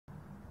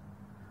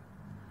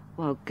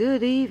Well,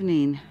 good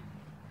evening.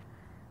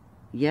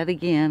 Yet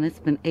again, it's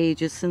been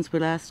ages since we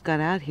last got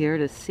out here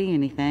to see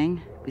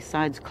anything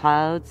besides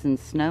clouds and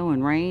snow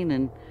and rain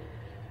and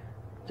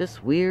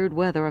just weird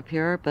weather up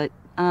here. But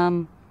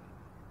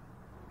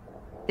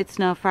it's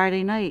now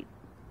Friday night,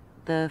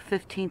 the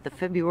 15th of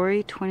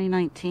February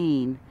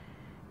 2019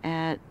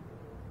 at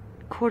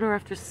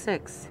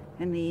 6:15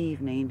 in the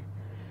evening,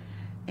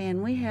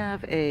 and we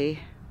have a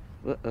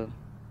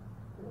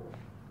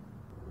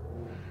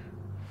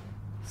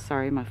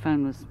sorry, my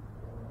phone was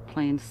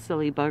playing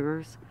silly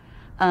buggers.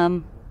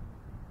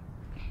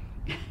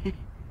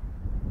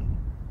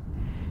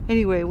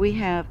 Anyway, we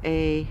have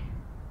a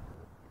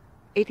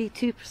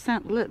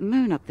 82% lit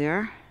moon up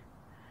there,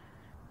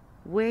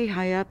 way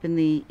high up in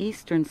the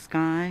eastern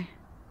sky,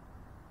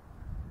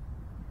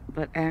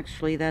 but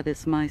actually that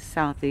is my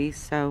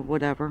southeast, so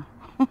whatever.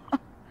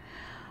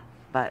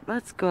 But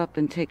let's go up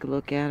and take a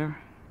look at her.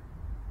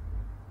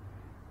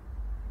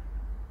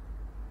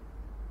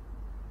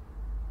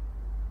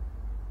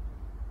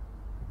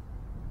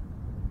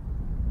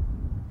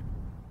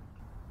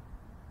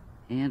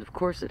 And of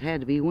course it had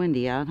to be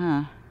windy out,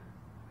 huh?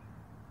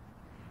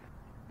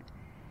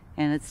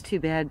 And it's too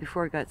bad,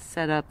 before it got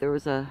set up there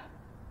was a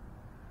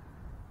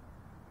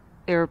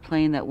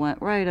airplane that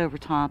went right over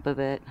top of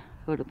it.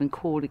 It would have been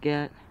cool to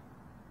get.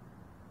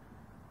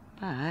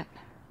 But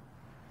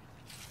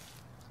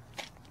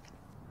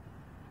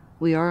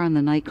we are on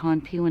the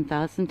Nikon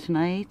P1000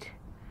 tonight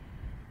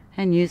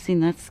and using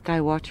that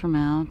SkyWatcher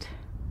mount.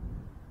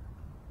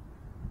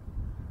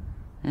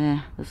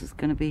 This is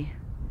gonna be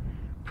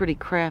pretty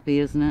crappy,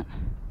 isn't it?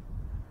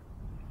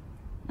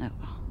 Oh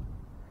well.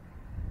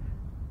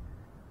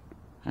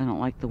 I don't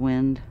like the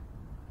wind.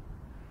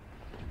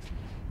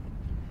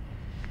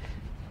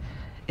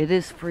 It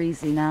is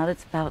freezing out.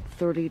 It's about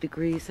 30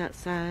 degrees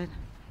outside.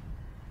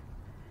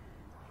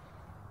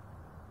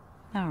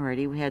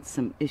 Alrighty, we had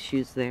some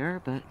issues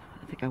there, but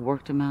I think I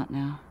worked them out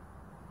now.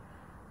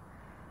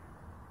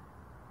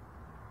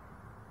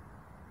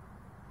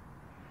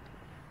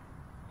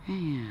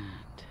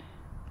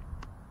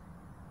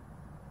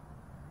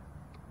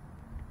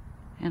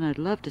 And I'd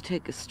love to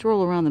take a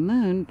stroll around the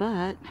moon,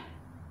 but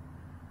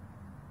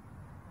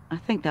I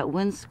think that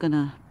wind's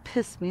gonna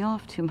piss me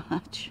off too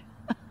much.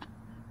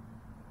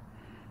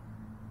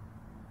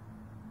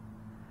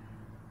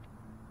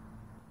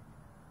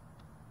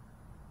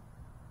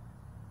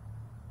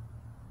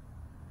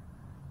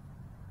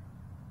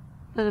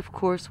 But of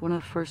course, one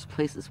of the first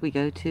places we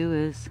go to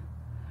is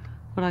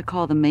what I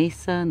call the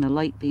Mesa and the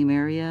light beam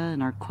area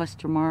and our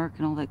question mark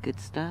and all that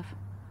good stuff.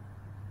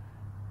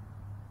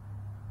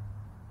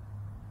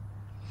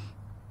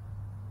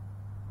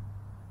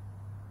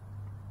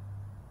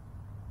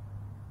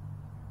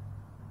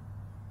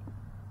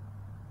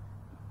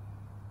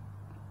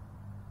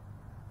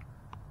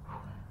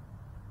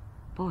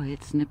 Boy,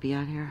 it's nippy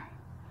out here.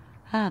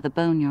 Ah, the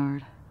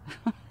boneyard.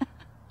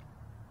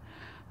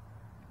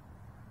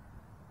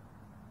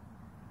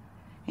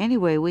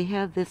 Anyway, we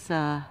have this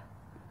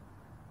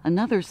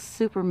another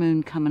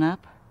supermoon coming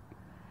up.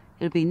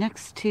 It'll be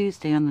next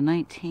Tuesday on the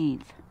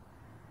 19th.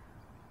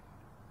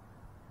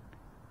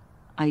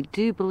 I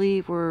do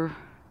believe we're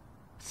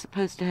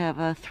supposed to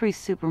have 3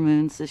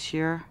 supermoons this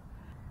year.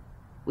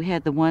 We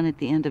had the one at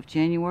the end of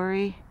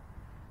January.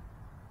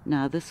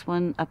 Now this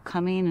one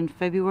upcoming in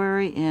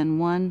February,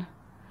 and one,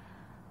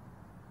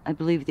 I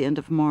believe, the end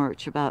of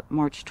March, about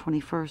March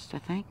 21st, I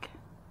think.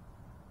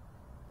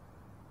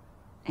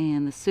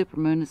 And the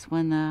supermoon is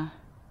when the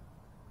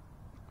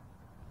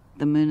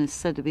moon is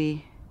said to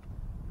be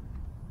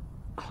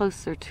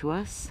closer to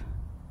us,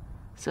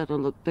 so it'll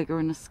look bigger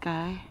in the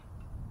sky.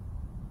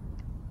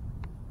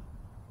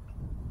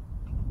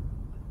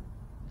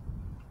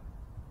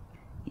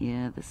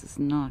 Yeah, this is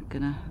not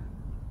gonna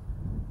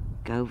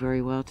go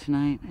very well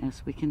tonight,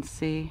 as we can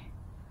see.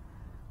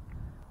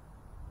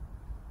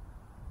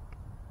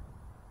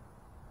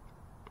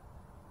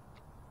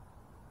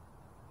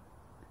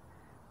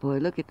 Boy,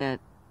 look at that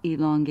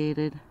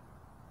elongated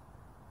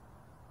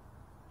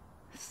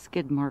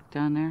skid mark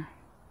down there.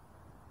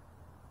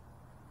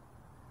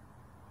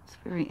 It's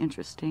very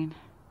interesting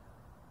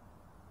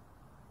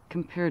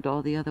compared to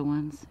all the other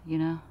ones, you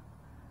know.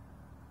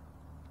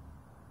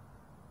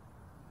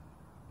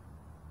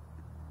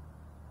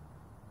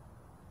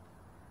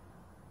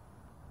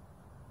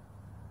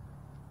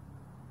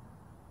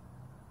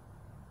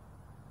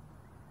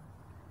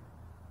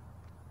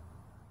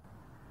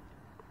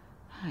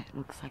 It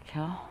looks like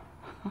hell.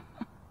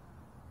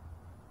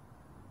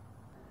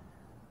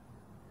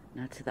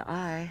 Now to the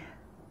eye,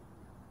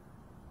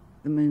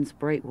 the moon's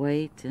bright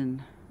white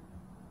and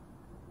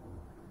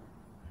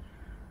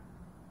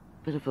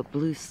a bit of a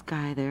blue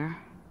sky there.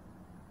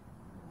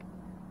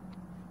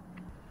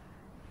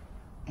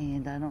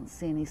 And I don't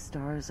see any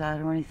stars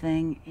out or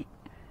anything,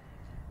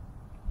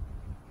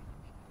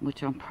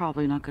 which I'm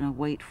probably not going to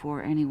wait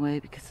for anyway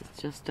because it's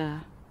just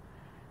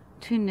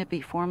too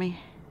nippy for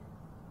me.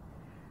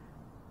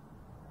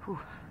 Whew.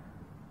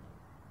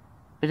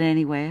 But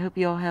anyway, I hope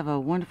you all have a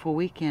wonderful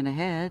weekend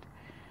ahead.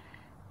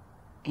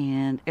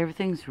 and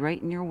everything's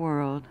right in your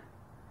world.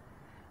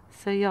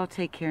 So y'all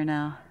take care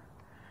now.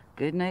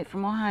 Good night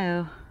from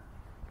Ohio.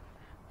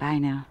 Bye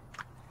now.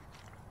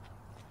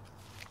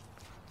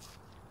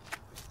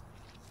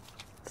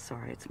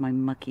 Sorry, it's my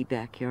mucky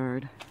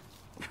backyard.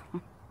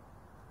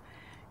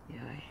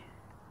 Yeah.